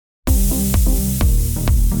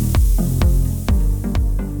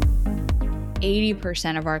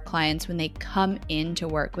80% of our clients, when they come in to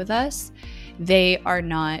work with us, they are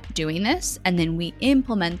not doing this. And then we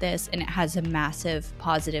implement this and it has a massive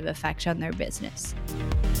positive effect on their business.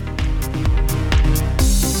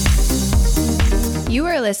 You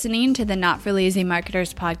are listening to the Not for Lazy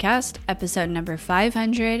Marketers podcast, episode number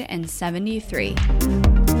 573.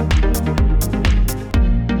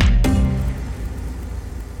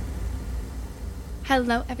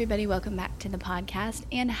 Hello, everybody. Welcome back to the podcast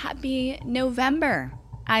and happy November.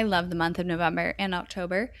 I love the month of November and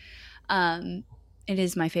October. It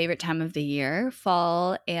is my favorite time of the year,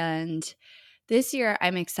 fall. And this year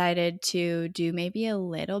I'm excited to do maybe a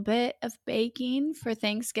little bit of baking for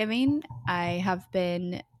Thanksgiving. I have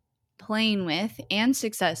been playing with and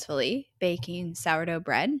successfully baking sourdough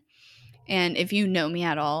bread. And if you know me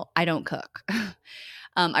at all, I don't cook.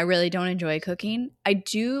 I really don't enjoy cooking. I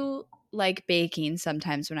do like baking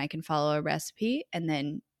sometimes when I can follow a recipe and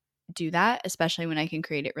then do that, especially when I can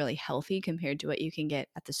create it really healthy compared to what you can get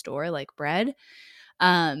at the store, like bread.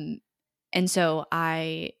 And so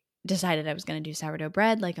I decided I was going to do sourdough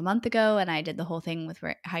bread like a month ago, and I did the whole thing with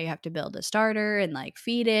how you have to build a starter and like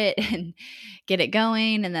feed it and get it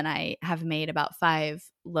going. And then I have made about 5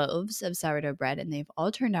 loaves of sourdough bread, and they've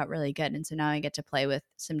all turned out really good. And so now I get to play with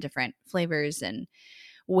some different flavors and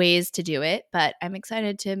ways to do it, but I'm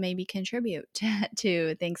excited to maybe contribute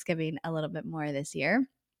to Thanksgiving a little bit more this year.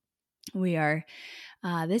 We are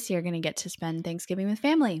this year going to get to spend Thanksgiving with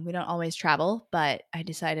family. We don't always travel, but I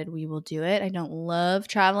decided we will do it. I don't love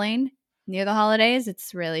traveling near the holidays.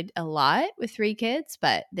 It's really a lot with 3 kids,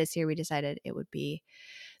 but this year we decided it would be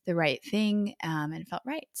the right thing and it felt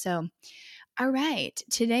right. So, all right,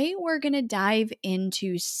 today we're going to dive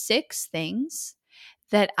into 6 things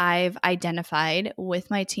that I've identified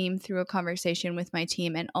with my team through a conversation with my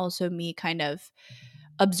team and also me kind of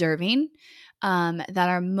observing that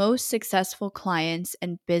our most successful clients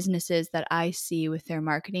and businesses that I see with their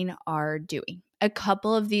marketing are doing. A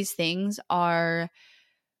couple of these things are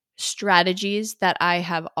strategies that I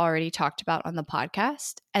have already talked about on the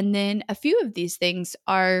podcast. And then a few of these things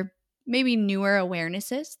are maybe newer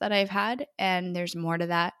awarenesses that I've had. And there's more to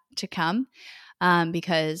that to come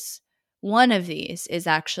because one of these is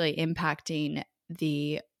actually impacting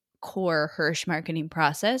the core Hirsch marketing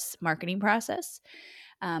process,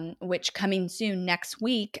 which coming soon next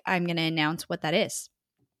week, I'm going to announce what that is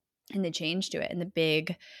and the change to it and the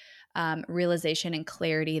big realization and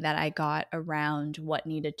clarity that I got around what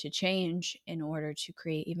needed to change in order to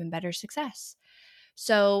create even better success.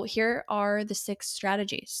 So here are the 6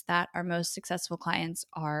 strategies that our most successful clients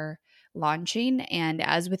are launching. And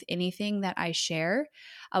as with anything that I share,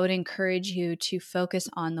 I would encourage you to focus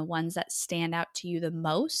on the ones that stand out to you the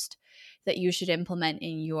most that you should implement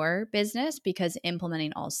in your business, because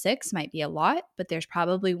implementing all 6 might be a lot, but there's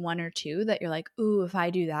probably 1 or 2 that you're like, ooh, if I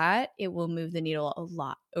do that, it will move the needle a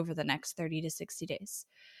lot over the next 30 to 60 days.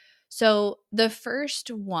 So the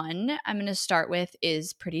first one I'm going to start with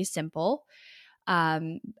is pretty simple.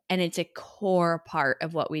 And it's a core part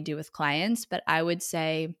of what we do with clients, but I would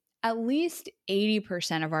say at least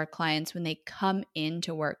 80% of our clients, when they come in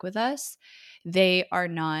to work with us, they are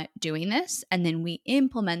not doing this. And then we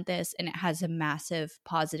implement this and it has a massive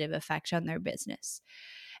positive effect on their business.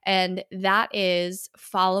 And that is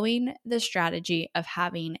following the strategy of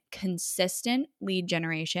having consistent lead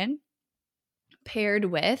generation paired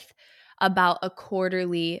with about a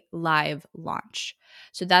quarterly live launch.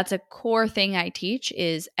 So that's a core thing I teach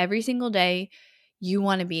is every single day you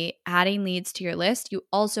want to be adding leads to your list. You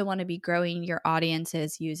also want to be growing your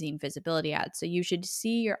audiences using visibility ads. So you should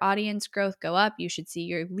see your audience growth go up. You should see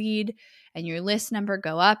your lead and your list number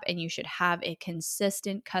go up, and you should have a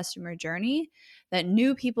consistent customer journey that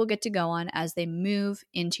new people get to go on as they move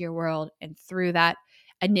into your world and through that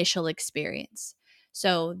initial experience.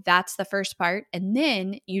 So that's the first part. And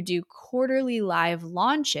then you do quarterly live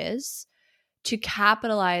launches to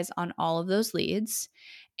capitalize on all of those leads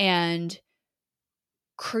and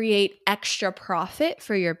create extra profit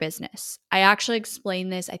for your business. I actually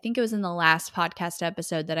explained this, I think it was in the last podcast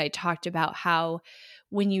episode that I talked about how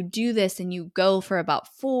when you do this and you go for about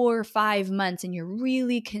 4 or 5 months and you're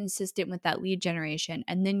really consistent with that lead generation,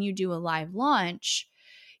 and then you do a live launch,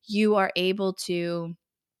 you are able to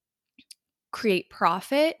create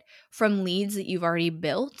profit from leads that you've already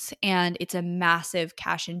built. And it's a massive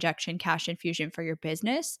cash injection, cash infusion for your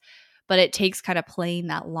business. But it takes kind of playing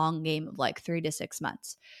that long game of like 3 to 6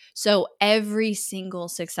 months. So every single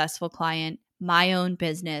successful client, my own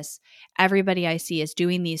business, everybody I see is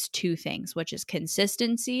doing these 2 things, which is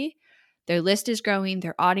consistency. Their list is growing,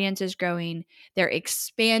 their audience is growing, they're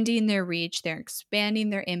expanding their reach, they're expanding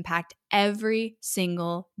their impact every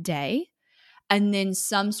single day. and then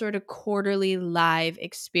some sort of quarterly live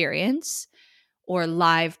experience or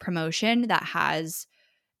live promotion that has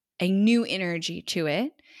a new energy to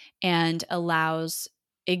it and allows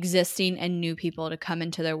existing and new people to come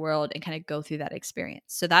into their world and kind of go through that experience.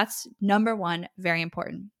 So that's number one, very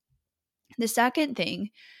important. The second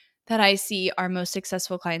thing that I see our most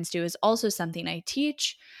successful clients do is also something I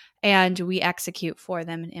teach and we execute for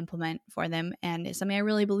them and implement for them, and is something I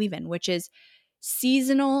really believe in, which is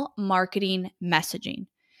seasonal marketing messaging.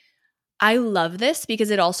 I love this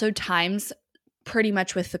because it also times pretty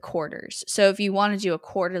much with the quarters. So if you want to do a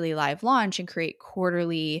quarterly live launch and create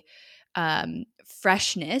quarterly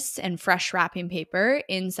freshness and fresh wrapping paper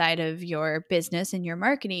inside of your business and your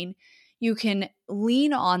marketing, you can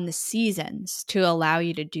lean on the seasons to allow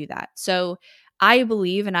you to do that. So I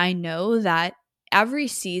believe and I know that every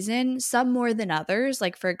season, some more than others,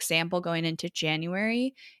 like for example, going into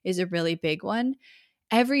January is a really big one.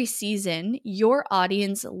 Every season, your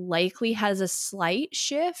audience likely has a slight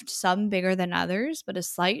shift, some bigger than others, but a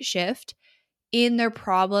slight shift in their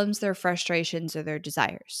problems, their frustrations, or their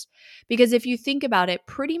desires. Because if you think about it,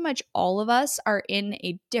 pretty much all of us are in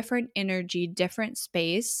a different energy, different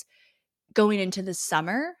space going into the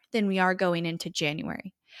summer than we are going into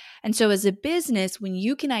January. And so, as a business, when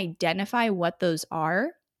you can identify what those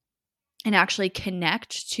are and actually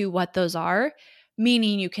connect to what those are,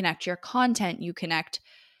 meaning you connect your content, you connect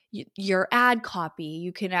your ad copy,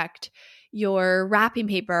 you connect your wrapping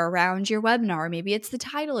paper around your webinar, or maybe it's the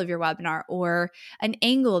title of your webinar or an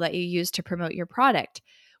angle that you use to promote your product.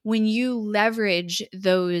 When you leverage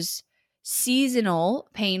those seasonal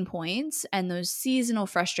pain points and those seasonal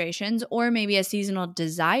frustrations, or maybe a seasonal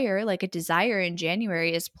desire, like a desire in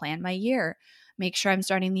January is plan my year, make sure I'm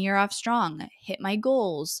starting the year off strong, hit my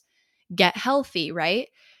goals, get healthy, right?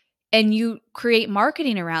 And you create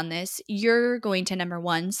marketing around this, you're going to, number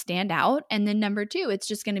one, stand out. And then number two, it's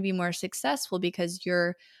just going to be more successful because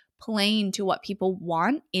you're playing to what people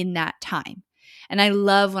want in that time. And I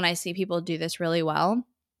love when I see people do this really well.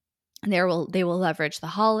 And they will leverage the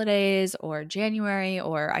holidays or January,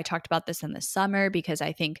 or I talked about this in the summer because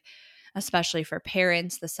I think especially for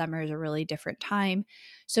parents, the summer is a really different time.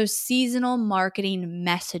 So seasonal marketing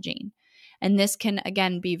messaging. And this can,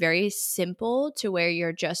 again, be very simple to where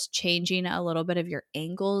you're just changing a little bit of your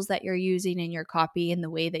angles that you're using in your copy and the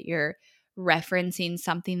way that you're referencing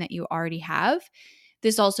something that you already have.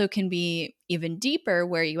 This also can be even deeper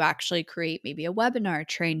where you actually create maybe a webinar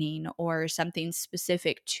training or something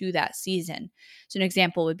specific to that season. So an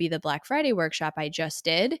example would be the Black Friday workshop I just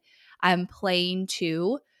did. I'm playing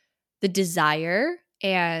to the desire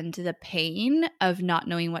and the pain of not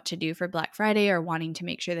knowing what to do for Black Friday or wanting to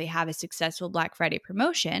make sure they have a successful Black Friday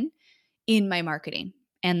promotion in my marketing.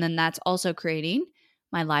 And then that's also creating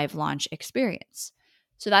my live launch experience.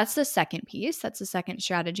 So that's the second piece. That's the second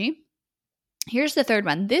strategy. Here's the third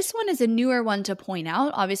one. This one is a newer one to point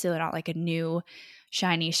out. Obviously, not like a new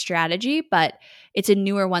shiny strategy, but it's a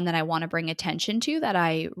newer one that I want to bring attention to that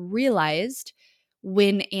I realized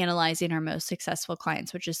when analyzing our most successful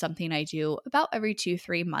clients, which is something I do about every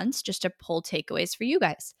 2-3 months just to pull takeaways for you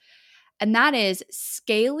guys. And that is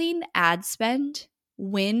scaling ad spend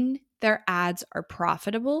when their ads are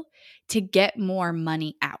profitable to get more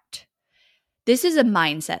money out. This is a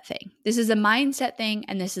mindset thing. This is a mindset thing,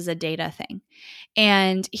 and this is a data thing.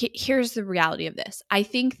 And here's the reality of this. I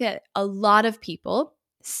think that a lot of people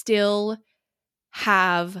still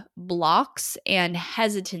have blocks and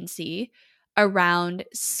hesitancy around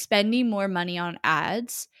spending more money on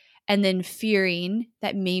ads and then fearing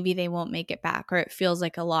that maybe they won't make it back or it feels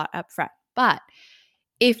like a lot upfront. But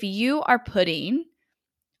if you are putting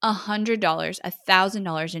 $100,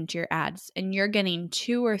 $1,000 into your ads and you're getting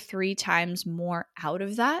 2 or 3 times more out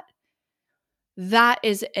of that, that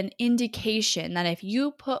is an indication that if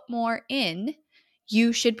you put more in,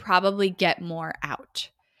 you should probably get more out.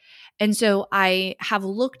 And so I have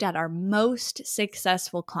looked at our most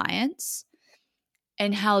successful clients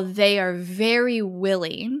and how they are very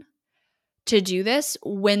willing to do this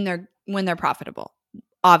when they're profitable.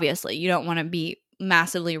 Obviously, you don't want to be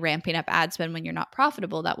massively ramping up ad spend when you're not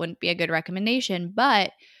profitable. That wouldn't be a good recommendation.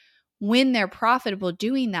 But when they're profitable,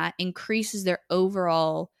 doing that increases their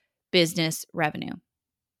overall business revenue.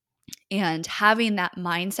 And having that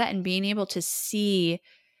mindset and being able to see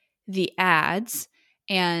the ads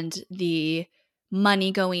and the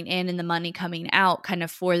money going in and the money coming out kind of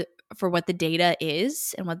for what the data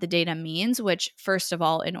is and what the data means, which first of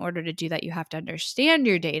all, in order to do that, you have to understand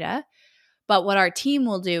your data. But what our team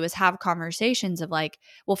will do is have conversations of like,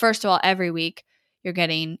 well, first of all, every week you're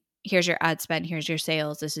getting here's your ad spend, here's your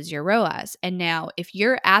sales, this is your ROAS. And now if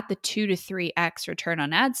you're at the 2 to 3x return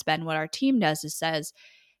on ad spend, what our team does is says,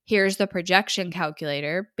 here's the projection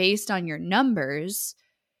calculator based on your numbers.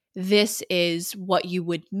 This is what you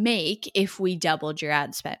would make if we doubled your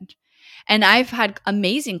ad spend. And I've had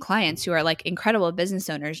amazing clients who are like incredible business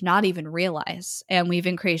owners not even realize, and we've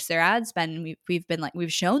increased their ad spend, and we've been like,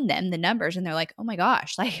 we've shown them the numbers and they're like, oh my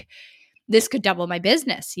gosh, like this could double my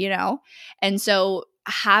business, you know? And so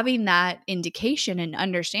having that indication and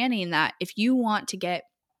understanding that if you want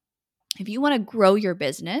to grow your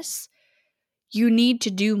business, you need to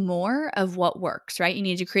do more of what works, right? You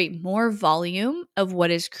need to create more volume of what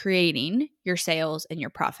is creating your sales and your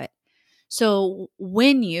profit. So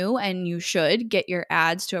when you should get your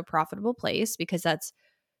ads to a profitable place, because that's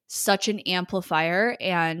such an amplifier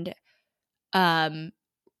and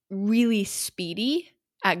really speedy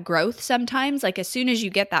at growth sometimes. Like as soon as you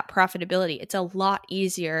get that profitability, it's a lot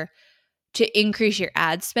easier to increase your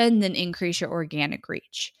ad spend than increase your organic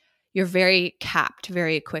reach. You're very capped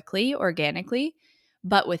very quickly organically.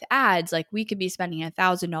 But with ads, like we could be spending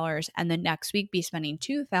 $1,000 and the next week be spending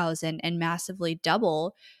 $2,000 and massively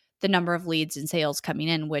double the number of leads and sales coming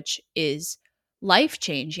in, which is life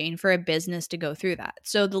changing for a business to go through that.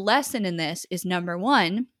 So the lesson in this is number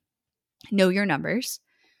one, know your numbers,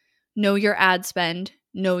 know your ad spend,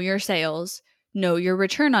 know your sales, know your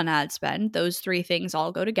return on ad spend. Those three things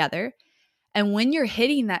all go together. And when you're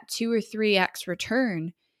hitting that 2 or 3x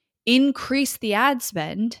return, increase the ad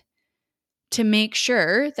spend to make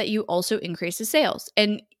sure that you also increase the sales.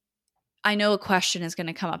 And I know a question is going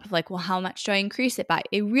to come up of like, well, how much do I increase it by?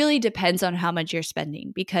 It really depends on how much you're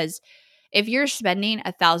spending, because if you're spending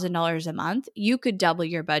 $1,000 a month, you could double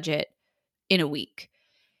your budget in a week.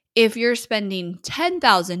 If you're spending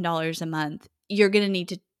 $10,000 a month, you're going to need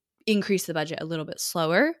to increase the budget a little bit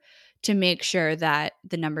slower to make sure that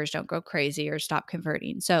the numbers don't go crazy or stop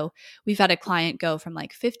converting. So we've had a client go from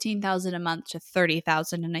like $15,000 a month to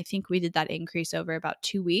 $30,000, and I think we did that increase over about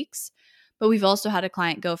 2 weeks. But we've also had a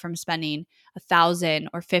client go from spending $1,000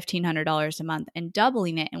 or $1,500 a month and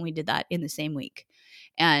doubling it, and we did that in the same week.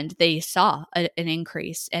 And they saw an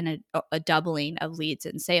increase and a doubling of leads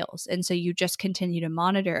and sales. And so you just continue to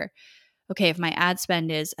monitor, okay, if my ad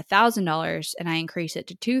spend is $1,000 and I increase it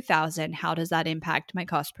to $2,000, how does that impact my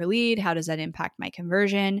cost per lead? How does that impact my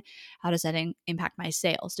conversion? How does that impact my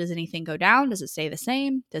sales? Does anything go down? Does it stay the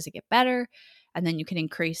same? Does it get better? And then you can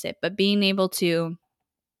increase it. But being able to,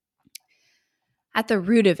 at the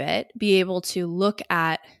root of it, be able to look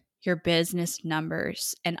at your business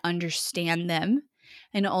numbers and understand them,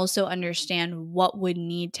 and also understand what would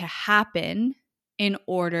need to happen in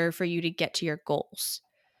order for you to get to your goals.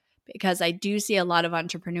 Because I do see a lot of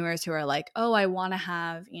entrepreneurs who are like, oh, I want to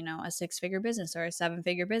have, a 6-figure business or a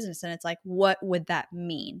 7-figure business. And it's like, what would that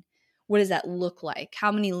mean? What does that look like?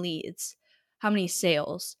 How many leads? How many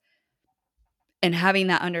sales? And having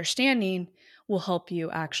that understanding will help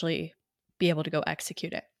you actually be able to go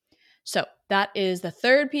execute it. So that is the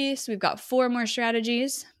third piece. We've got 4 more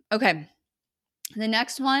strategies. Okay. The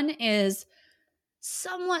next one is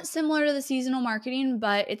somewhat similar to the seasonal marketing,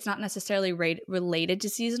 but it's not necessarily related to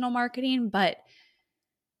seasonal marketing. But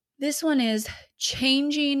this one is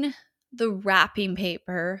changing the wrapping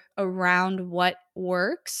paper around what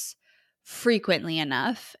works frequently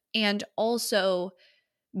enough, and also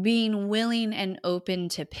being willing and open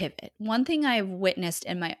to pivot. One thing I've witnessed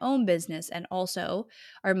in my own business and also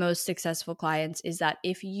our most successful clients is that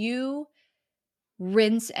if you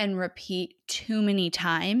rinse and repeat too many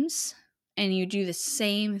times and you do the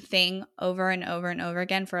same thing over and over and over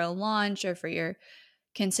again for a launch or for your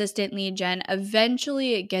consistent lead gen,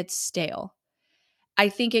 eventually it gets stale. I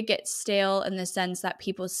think it gets stale in the sense that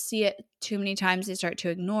people see it too many times, they start to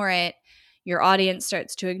ignore it. Your audience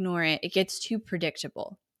starts to ignore it. It gets too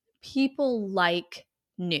predictable. People like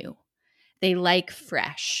new. They like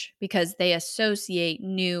fresh because they associate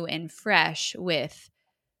new and fresh with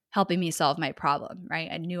helping me solve my problem, right?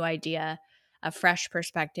 A new idea, a fresh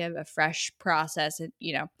perspective, a fresh process,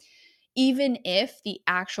 even if the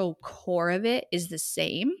actual core of it is the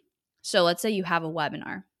same. So let's say you have a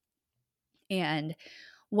webinar, and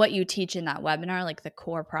what you teach in that webinar, like the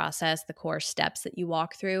core process, the core steps that you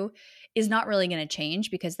walk through, is not really going to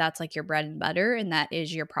change because that's like your bread and butter and that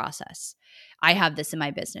is your process. I have this in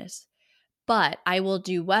my business. But I will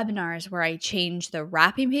do webinars where I change the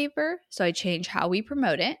wrapping paper. So I change how we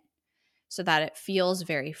promote it so that it feels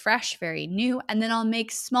very fresh, very new. And then I'll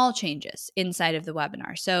make small changes inside of the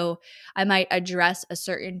webinar. So I might address a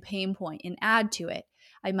certain pain point and add to it.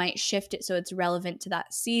 I might shift it so it's relevant to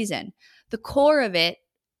that season. The core of it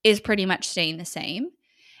is pretty much staying the same.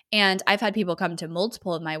 And I've had people come to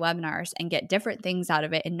multiple of my webinars and get different things out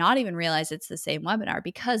of it and not even realize it's the same webinar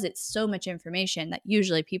because it's so much information that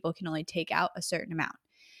usually people can only take out a certain amount.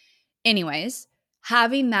 Anyways,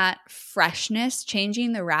 having that freshness,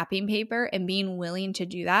 changing the wrapping paper and being willing to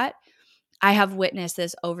do that, I have witnessed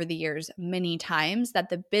this over the years many times, that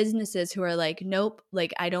the businesses who are like, nope,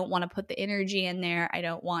 like I don't want to put the energy in there. I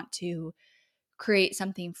don't want to create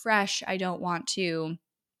something fresh. I don't want to,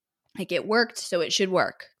 like, it worked, so it should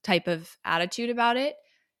work type of attitude about it,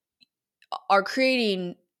 are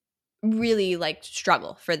creating really like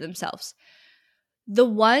struggle for themselves. The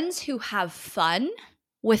ones who have fun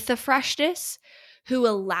with the freshness, who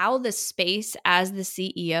allow the space as the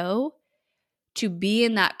CEO to be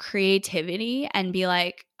in that creativity and be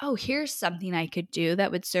like, oh, here's something I could do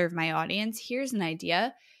that would serve my audience. Here's an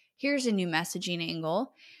idea. Here's a new messaging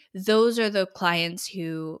angle. Those are the clients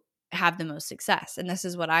who have the most success. And this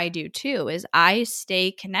is what I do too, is I stay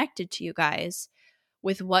connected to you guys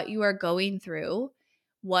with what you are going through,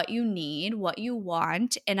 what you need, what you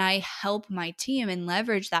want, and I help my team and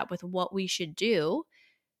leverage that with what we should do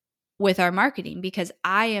with our marketing, because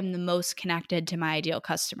I am the most connected to my ideal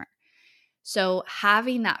customer. So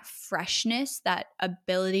having that freshness, that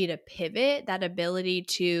ability to pivot, that ability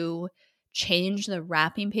to change the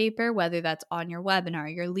wrapping paper, whether that's on your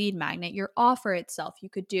webinar, your lead magnet, your offer itself. You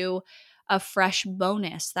could do a fresh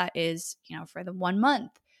bonus that is, for the 1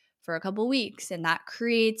 month, for a couple weeks, and that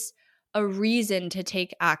creates a reason to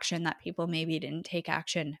take action that people maybe didn't take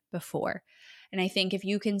action before. And I think if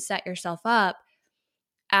you can set yourself up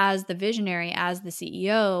as the visionary, as the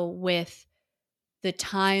CEO, with the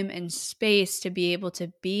time and space to be able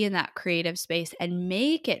to be in that creative space and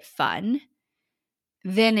make it fun,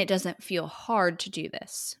 then it doesn't feel hard to do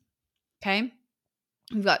this. Okay?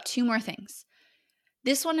 We've got 2 more things.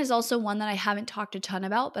 This one is also one that I haven't talked a ton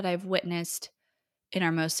about, but I've witnessed in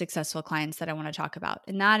our most successful clients that I want to talk about.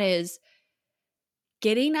 And that is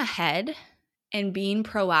getting ahead and being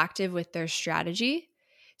proactive with their strategy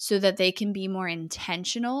so that they can be more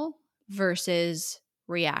intentional versus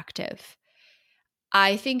reactive.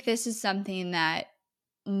 I think this is something that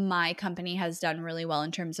my company has done really well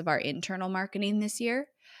in terms of our internal marketing this year.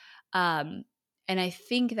 And I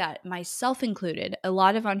think that, myself included, a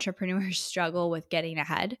lot of entrepreneurs struggle with getting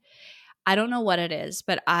ahead. I don't know what it is,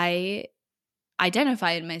 but I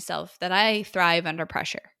identify in myself that I thrive under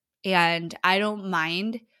pressure, and I don't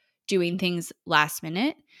mind doing things last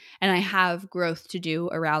minute. And I have growth to do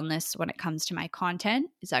around this when it comes to my content.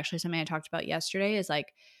 It's actually something I talked about yesterday, is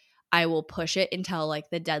like, I will push it until like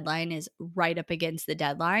the deadline is right up against the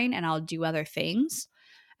deadline, and I'll do other things,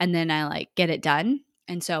 and then I like get it done.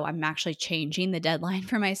 And so I'm actually changing the deadline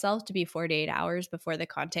for myself to be 48 hours before the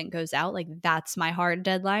content goes out. Like, that's my hard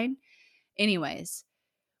deadline. Anyways,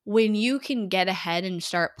 when you can get ahead and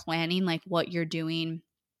start planning like what you're doing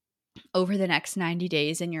over the next 90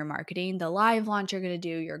 days in your marketing, the live launch you're going to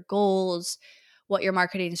do, your goals, what your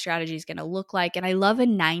marketing strategy is going to look like. And I love a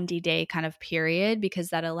 90-day kind of period, because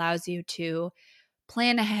that allows you to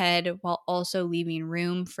plan ahead while also leaving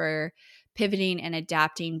room for pivoting and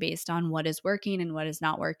adapting based on what is working and what is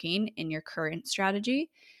not working in your current strategy.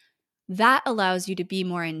 That allows you to be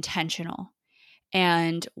more intentional.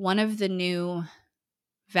 And one of the new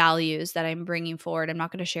values that I'm bringing forward, I'm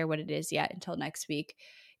not going to share what it is yet until next week,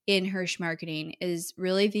 in Hirsch Marketing, is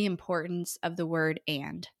really the importance of the word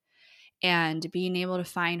and being able to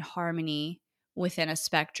find harmony within a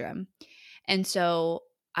spectrum. And so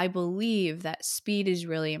I believe that speed is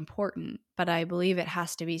really important, but I believe it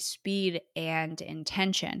has to be speed and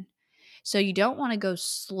intention. So you don't want to go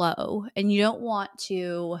slow, and you don't want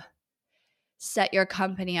to set your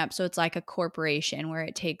company up so it's like a corporation where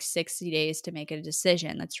it takes 60 days to make a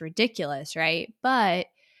decision. That's ridiculous, right? But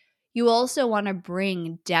you also want to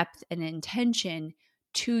bring depth and intention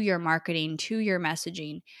to your marketing, to your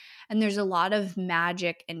messaging. And there's a lot of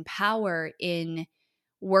magic and power in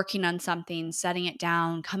working on something, setting it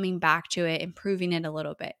down, coming back to it, improving it a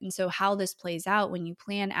little bit. And so how this plays out when you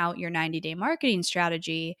plan out your 90-day marketing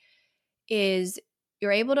strategy is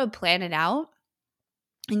you're able to plan it out,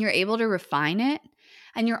 and you're able to refine it,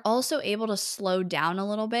 and you're also able to slow down a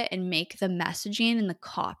little bit and make the messaging and the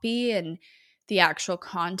copy and the actual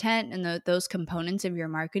content and those components of your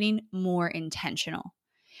marketing more intentional.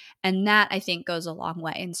 And that, I think, goes a long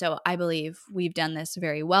way. And so I believe we've done this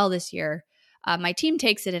very well this year. My team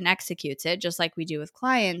takes it and executes it just like we do with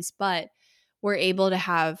clients, but we're able to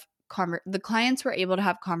have the clients were able to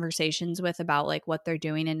have conversations with about like what they're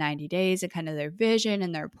doing in 90 days and kind of their vision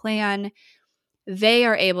and their plan. They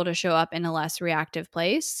are able to show up in a less reactive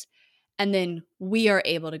place. And then we are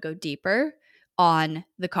able to go deeper on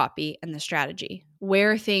the copy and the strategy,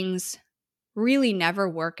 where things really never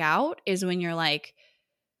work out is when you're like,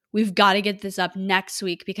 we've got to get this up next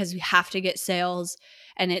week because we have to get sales.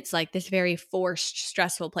 And it's like this very forced,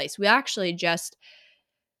 stressful place. We actually just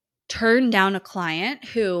turned down a client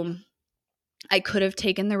who I could have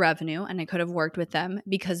taken the revenue and I could have worked with them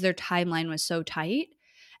because their timeline was so tight.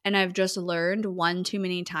 And I've just learned one too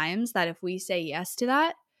many times that if we say yes to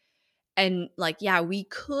that, and like, yeah, we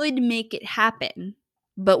could make it happen,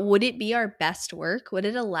 but would it be our best work? Would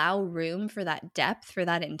it allow room for that depth, for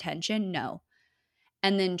that intention? No.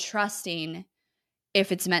 And then trusting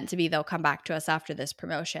if it's meant to be, they'll come back to us after this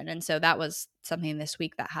promotion. And so that was something this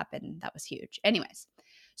week that happened that was huge. Anyways,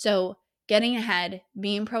 so getting ahead,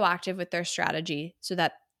 being proactive with their strategy so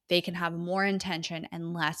that they can have more intention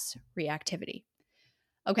and less reactivity.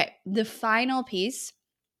 Okay, the final piece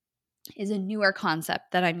is a newer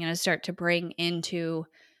concept that I'm going to start to bring into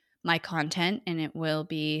my content, and it will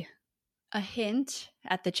be a hint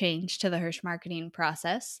at the change to the Hirsch marketing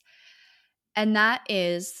process. And that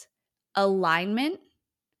is alignment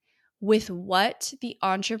with what the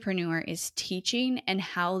entrepreneur is teaching and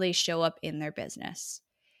how they show up in their business.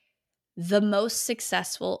 The most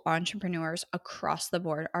successful entrepreneurs across the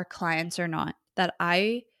board, our clients or not, that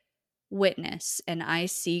I witness and I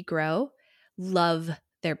see grow, love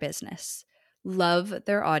their business, love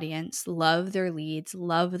their audience, love their leads,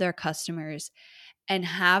 love their customers, and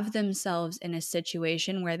have themselves in a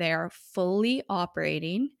situation where they are fully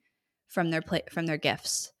operating from their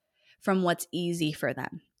gifts, from what's easy for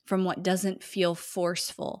them, from what doesn't feel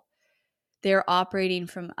forceful. They're operating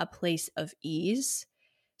from a place of ease.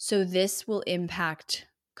 So this will impact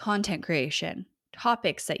content creation,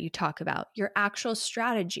 topics that you talk about, your actual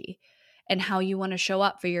strategy, and how you want to show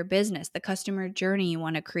up for your business, the customer journey you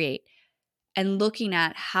want to create, and looking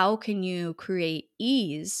at how can you create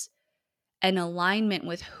ease and alignment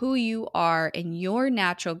with who you are and your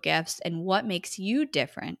natural gifts and what makes you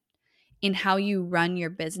different in how you run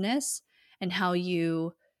your business and how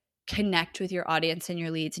you connect with your audience and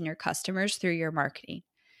your leads and your customers through your marketing.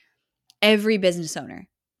 Every business owner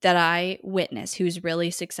that I witness who's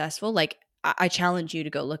really successful, like I challenge you to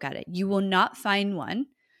go look at it. You will not find one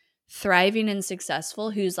thriving and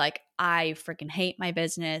successful who's like, I freaking hate my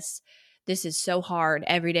business. This is so hard.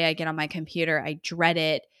 Every day I get on my computer, I dread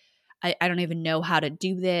it. I don't even know how to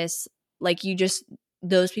do this. Like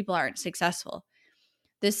those people aren't successful.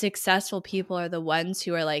 The successful people are the ones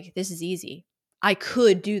who are like, this is easy. I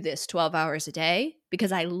could do this 12 hours a day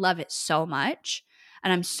because I love it so much.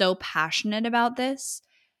 And I'm so passionate about this.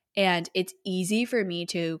 And it's easy for me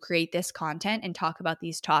to create this content and talk about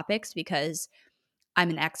these topics because I'm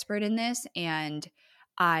an expert in this and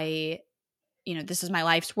this is my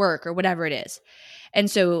life's work or whatever it is. And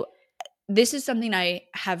so this is something I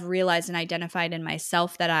have realized and identified in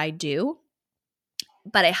myself that I do,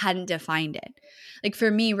 but I hadn't defined it. Like for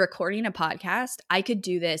me, recording a podcast, I could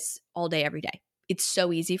do this all day, every day. It's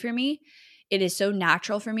so easy for me. It is so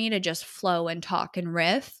natural for me to just flow and talk and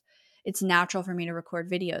riff. It's natural for me to record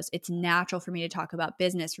videos. It's natural for me to talk about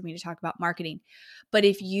business, for me to talk about marketing. But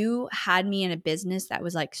if you had me in a business that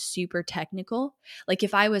was like super technical, like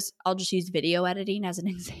if I'll just use video editing as an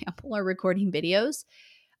example or recording videos,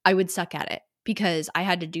 I would suck at it because I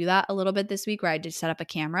had to do that a little bit this week where I had to set up a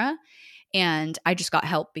camera and I just got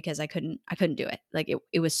help because I couldn't do it. Like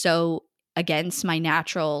it was so against my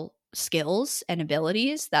natural skills and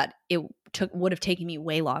abilities that it would have taken me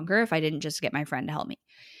way longer if I didn't just get my friend to help me.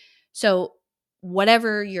 So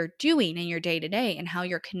whatever you're doing in your day-to-day and how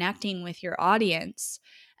you're connecting with your audience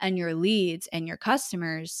and your leads and your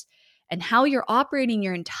customers and how you're operating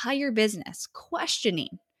your entire business,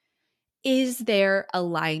 questioning, is there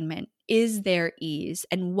alignment? Is there ease?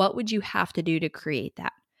 And what would you have to do to create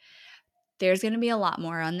that? There's going to be a lot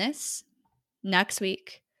more on this next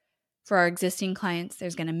week. For our existing clients,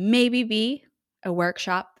 there's going to maybe be a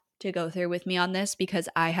workshop to go through with me on this because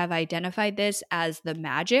I have identified this as the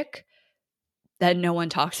magic that no one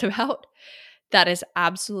talks about that is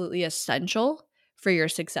absolutely essential for your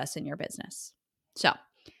success in your business. So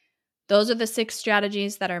those are the 6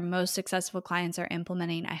 strategies that our most successful clients are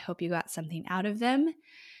implementing. I hope you got something out of them.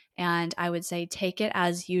 And I would say take it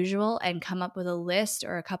as usual and come up with a list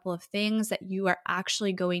or a couple of things that you are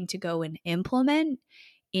actually going to go and implement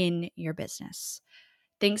in your business.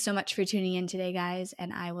 Thanks so much for tuning in today, guys,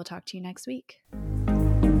 and I will talk to you next week.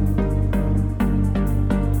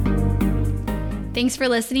 Thanks for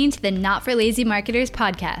listening to the Not for Lazy Marketers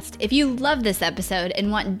podcast. If you love this episode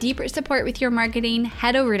and want deeper support with your marketing,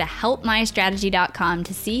 head over to helpmystrategy.com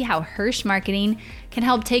to see how Hirsch Marketing can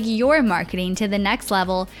help take your marketing to the next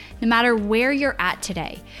level no matter where you're at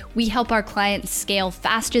today. We help our clients scale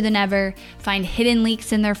faster than ever, find hidden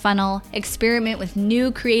leaks in their funnel, experiment with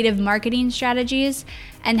new creative marketing strategies,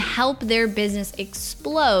 and help their business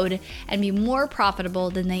explode and be more profitable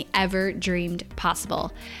than they ever dreamed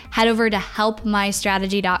possible. Head over to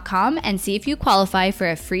helpmystrategy.com and see if you qualify for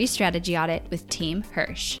a free strategy audit with Team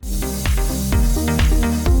Hirsch.